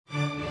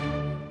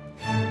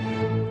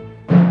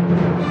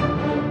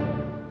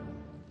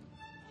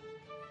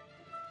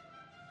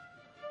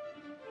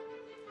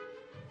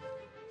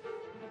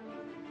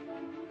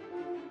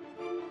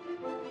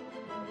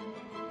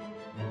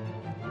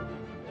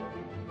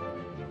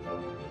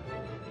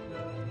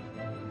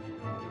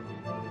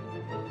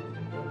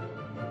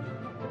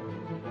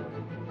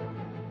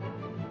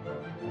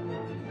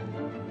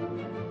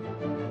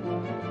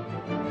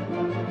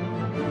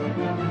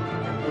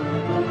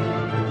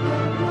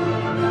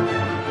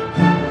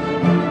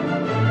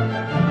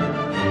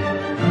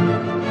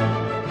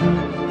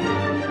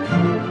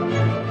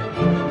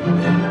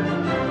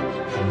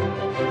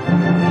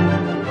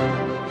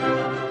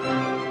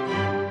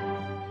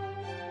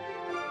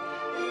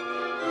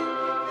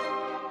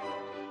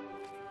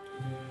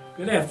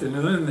Good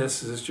afternoon,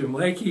 this is Jim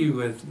Lakey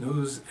with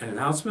news and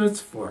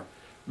announcements for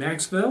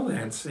Maxville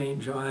and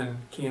St. John,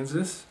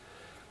 Kansas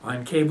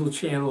on Cable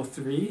Channel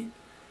 3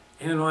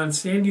 and on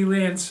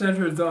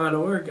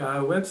sandylandcenter.org,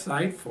 our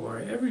website for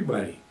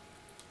everybody.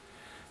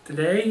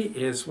 Today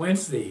is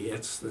Wednesday,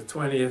 it's the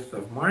 20th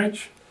of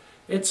March.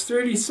 It's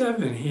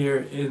 37 here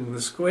in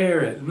the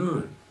square at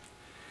noon.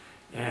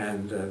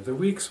 And the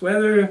week's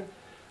weather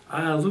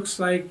looks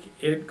like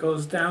it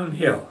goes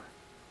downhill.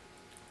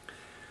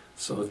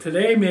 So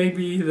today may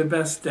be the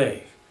best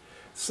day.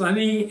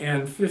 Sunny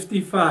and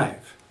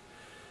 55.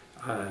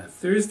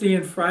 Thursday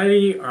and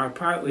Friday are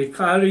partly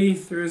cloudy.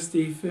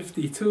 Thursday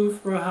 52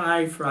 for a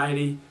high,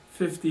 Friday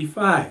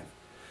 55.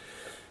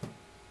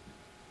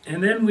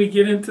 And then we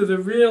get into the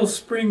real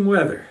spring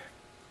weather.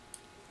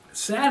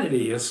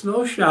 Saturday, a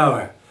snow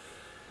shower.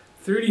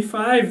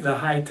 35 the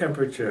high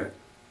temperature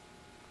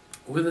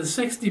with a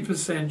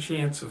 60%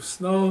 chance of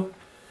snow.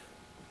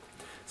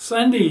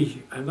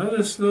 Sunday,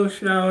 another snow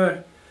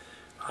shower.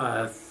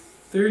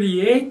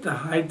 38 the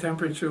high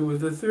temperature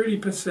with a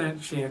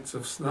 30% chance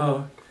of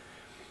snow.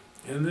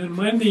 And then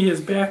Monday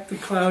is back to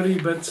cloudy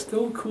but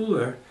still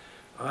cooler.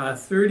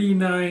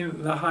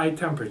 39 the high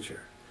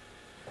temperature.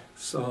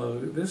 So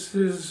this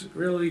is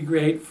really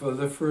great for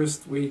the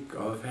first week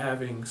of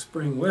having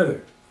spring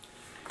weather.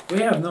 We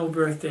have no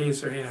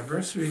birthdays or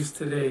anniversaries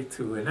today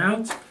to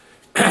announce.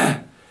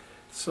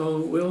 So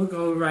we'll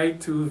go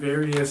right to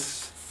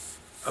various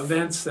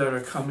events that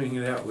are coming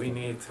that we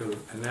need to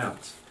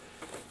announce.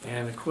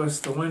 And of course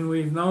the one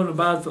we've known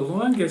about the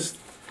longest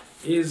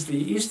is the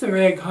Easter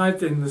egg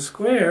hunt in the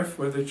square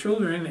for the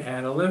children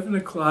at 11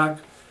 o'clock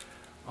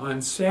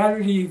on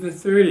Saturday the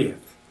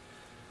 30th.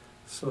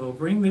 So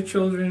bring the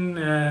children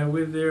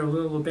with their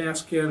little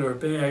basket or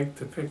bag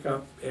to pick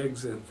up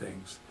eggs and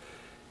things.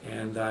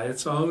 And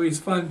it's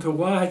always fun to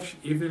watch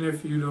even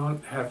if you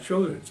don't have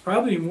children. It's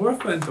probably more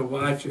fun to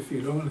watch if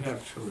you don't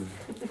have children.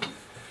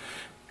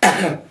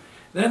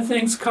 Then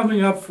things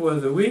coming up for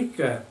the week.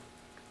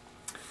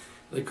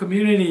 The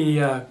community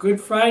Good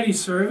Friday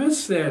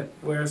service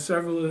where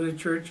several of the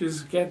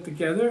churches get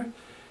together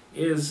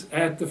is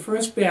at the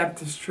First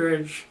Baptist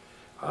Church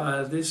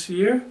this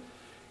year.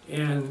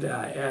 And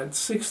at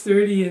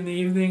 6:30 in the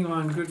evening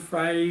on Good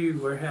Friday,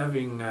 we're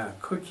having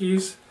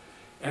cookies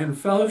and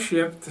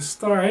fellowship to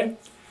start.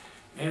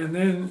 And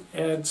then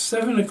at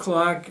 7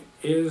 o'clock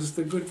is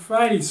the Good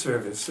Friday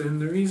service. And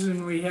the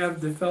reason we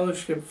have the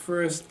fellowship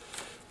first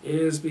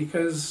is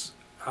because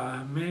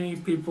many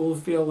people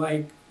feel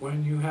like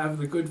when you have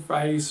the Good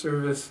Friday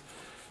service,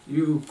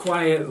 you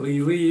quietly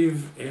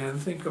leave and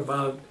think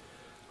about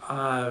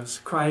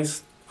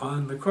Christ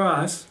on the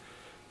cross.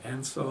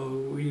 And so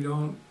we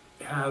don't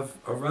have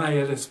a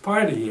riotous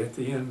party at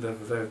the end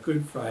of the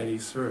Good Friday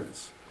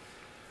service.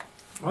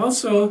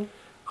 Also,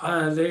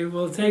 they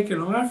will take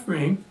an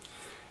offering,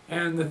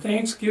 and the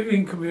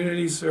Thanksgiving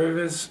community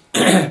service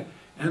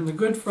and the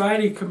Good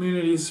Friday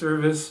community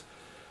service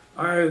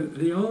are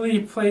the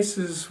only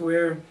places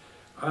where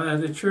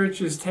the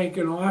churches take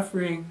an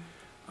offering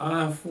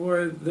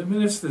for the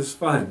Ministers'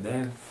 Fund.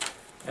 And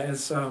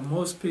as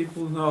most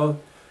people know,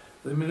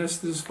 the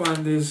Ministers'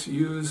 Fund is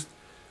used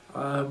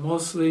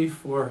mostly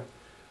for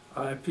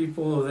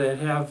people that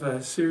have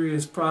a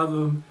serious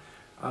problem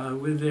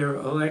with their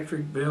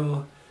electric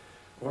bill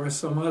or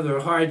some other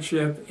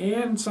hardship,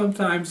 and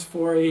sometimes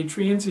for a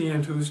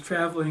transient who's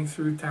traveling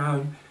through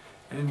town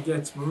and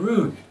gets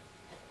marooned.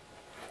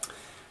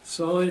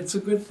 So it's a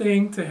good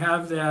thing to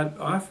have that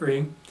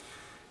offering.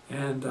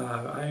 And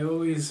I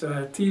always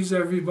tease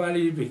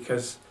everybody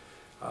because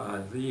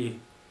the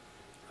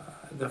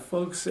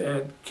folks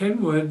at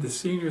Kenwood, the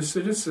senior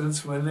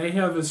citizens, when they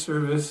have a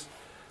service,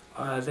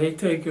 they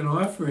take an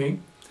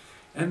offering,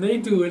 and they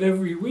do it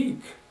every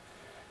week.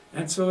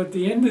 And so at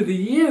the end of the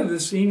year, the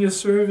senior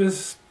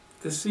service,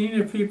 the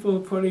senior people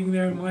putting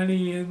their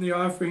money in the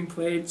offering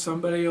plate,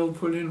 somebody will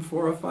put in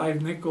 4 or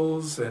 5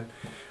 nickels, and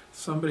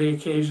somebody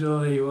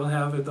occasionally will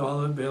have a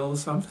dollar bill,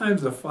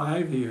 sometimes a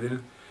 5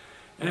 even.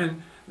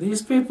 And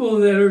these people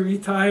that are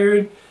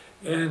retired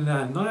and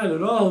not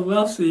at all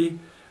wealthy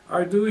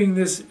are doing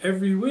this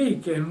every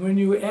week. And when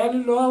you add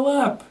it all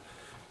up,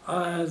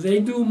 they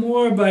do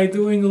more by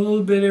doing a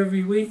little bit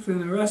every week than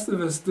the rest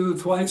of us do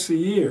twice a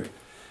year.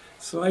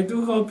 So I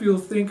do hope you'll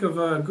think of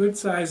a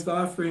good-sized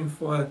offering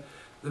for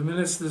the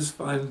Ministers'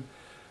 Fund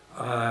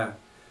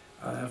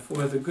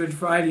for the Good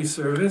Friday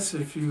service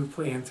if you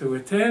plan to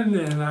attend,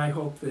 and I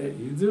hope that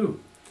you do.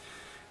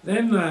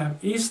 Then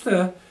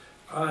Easter,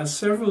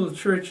 several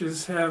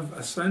churches have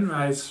a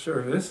sunrise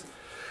service.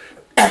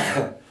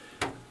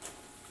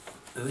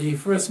 The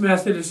First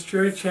Methodist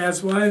Church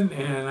has one,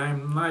 and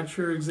I'm not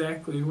sure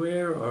exactly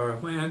where or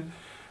when.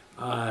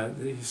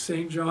 The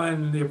St.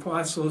 John the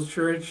Apostle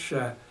Church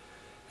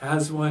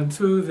has one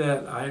too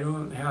that I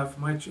don't have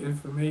much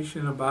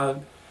information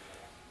about.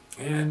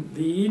 And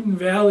the Eden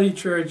Valley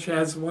Church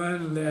has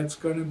one that's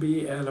going to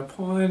be at a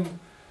pond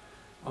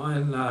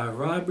on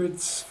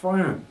Roberts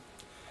Farm.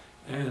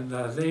 And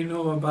they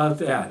know about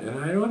that. And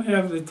I don't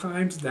have the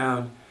times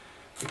down,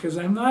 because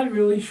I'm not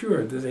really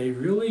sure. Do they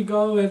really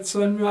go at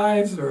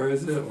sunrise, or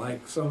is it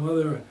like some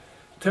other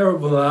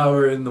terrible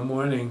hour in the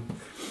morning?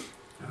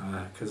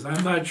 Because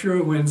I'm not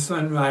sure when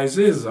sunrise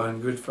is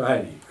on Good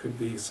Friday. It could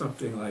be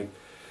something like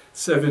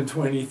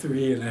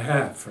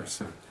 7:23.5 or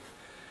something.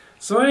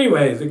 So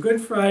anyway, the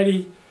Good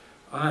Friday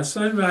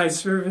sunrise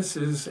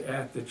services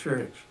at the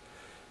church,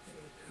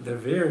 the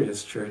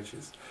various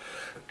churches.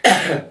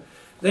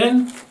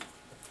 Then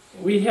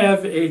we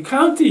have a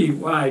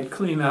county-wide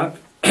cleanup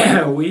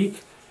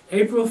week,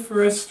 April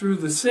 1st through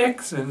the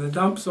 6th, and the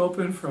dumps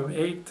open from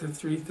 8 to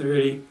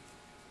 3:30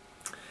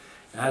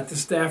 at the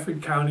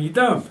Stafford County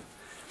Dump.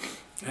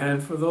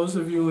 And for those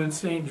of you in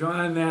St.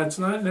 John, that's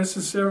not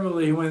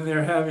necessarily when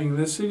they're having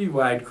the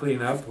citywide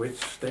cleanup,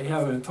 which they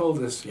haven't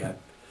told us yet.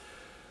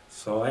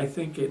 So I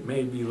think it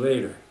may be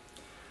later.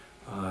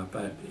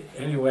 But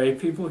anyway,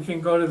 people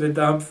can go to the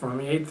dump from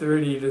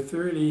 8:30 to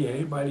 30,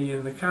 anybody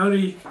in the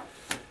county,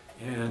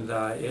 and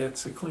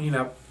it's a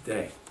cleanup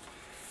day.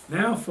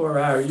 Now for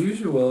our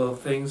usual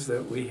things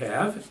that we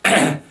have.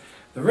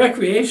 The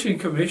Recreation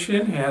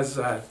Commission has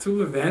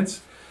two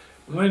events.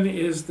 One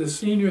is the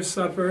senior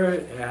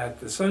supper at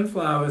the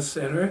Sunflower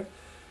Center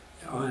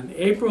on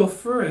April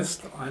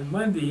 1st, on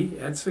Monday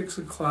at 6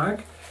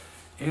 o'clock.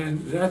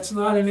 And that's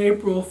not an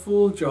April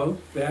Fool joke.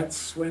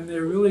 That's when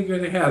they're really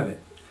going to have it.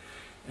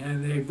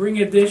 And they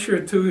bring a dish or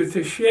two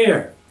to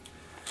share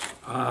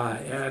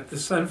at the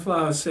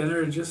Sunflower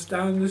Center just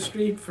down the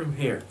street from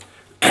here.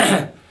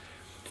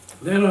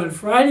 Then on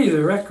Friday,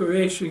 the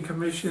Recreation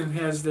Commission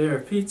has their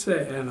pizza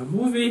and a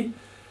movie,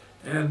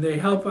 and they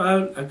help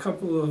out a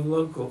couple of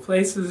local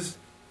places.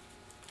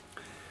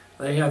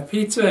 They have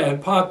pizza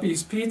at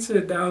Poppy's Pizza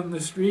down the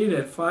street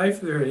at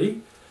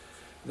 5:30.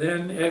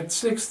 Then at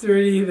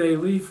 6:30 they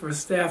leave for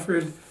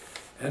Stafford,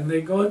 and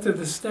they go to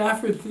the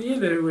Stafford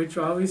Theater, which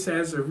always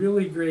has a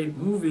really great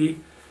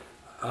movie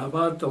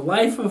about the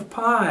life of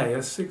Pi,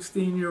 a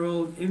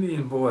 16-year-old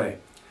Indian boy.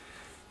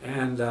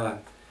 And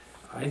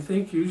I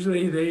think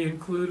usually they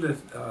include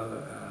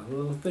a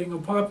little thing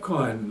of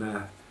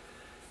popcorn.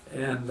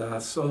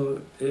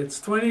 So it's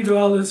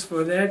 $20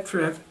 for that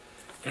trip,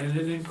 and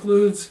it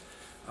includes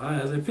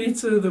the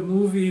pizza, the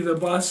movie, the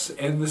bus,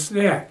 and the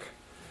snack.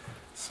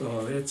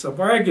 So it's a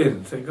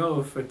bargain to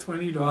go for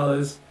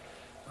 $20,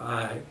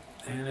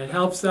 and it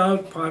helps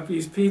out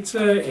Poppy's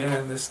Pizza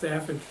and the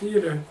Stafford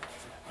Theater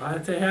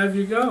to have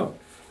you go.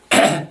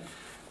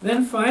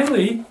 Then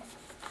finally,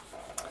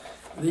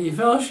 the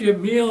fellowship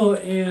meal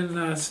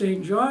in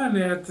St. John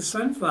at the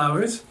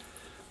Sunflowers,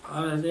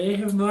 they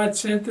have not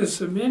sent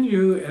us a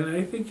menu, and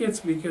I think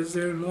it's because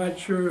they're not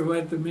sure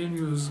what the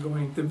menu is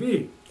going to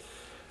be.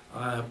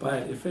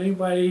 But if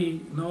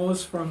anybody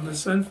knows from the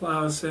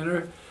Sunflower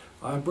Center,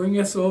 bring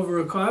us over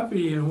a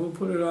copy and we'll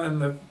put it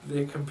on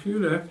the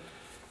computer,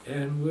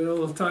 and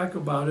we'll talk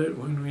about it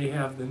when we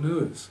have the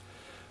news.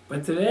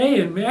 But today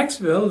in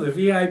Maxville, the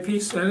VIP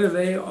Center,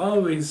 they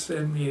always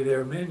send me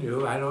their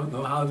menu. I don't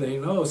know how they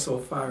know so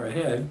far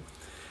ahead.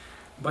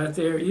 But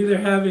they're either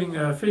having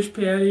a fish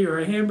patty or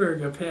a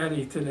hamburger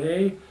patty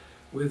today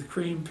with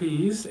cream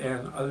peas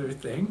and other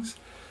things.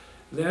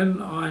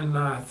 Then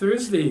on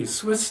Thursday,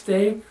 Swiss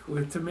steak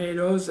with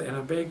tomatoes and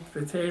a baked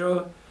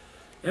potato.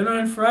 And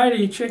on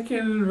Friday, chicken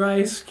and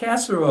rice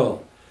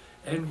casserole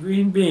and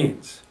green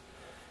beans.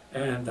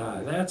 And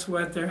that's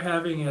what they're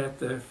having at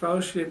the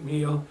fellowship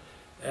meal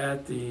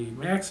at the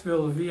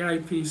Maxville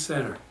VIP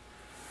Center.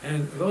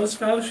 And those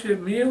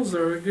fellowship meals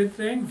are a good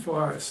thing for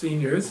our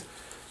seniors.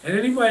 And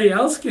anybody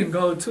else can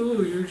go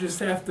too, you just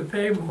have to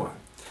pay more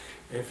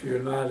if you're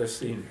not a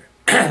senior.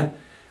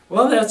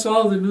 Well, that's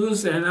all the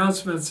news and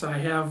announcements I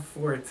have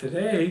for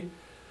today.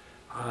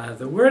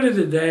 The word of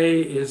the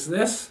day is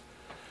this: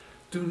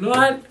 do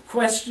not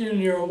question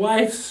your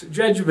wife's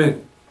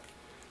judgment.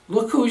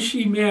 Look who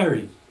she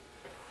married.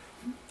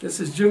 This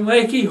is Jim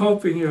Lakey,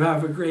 hoping you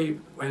have a great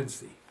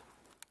Wednesday.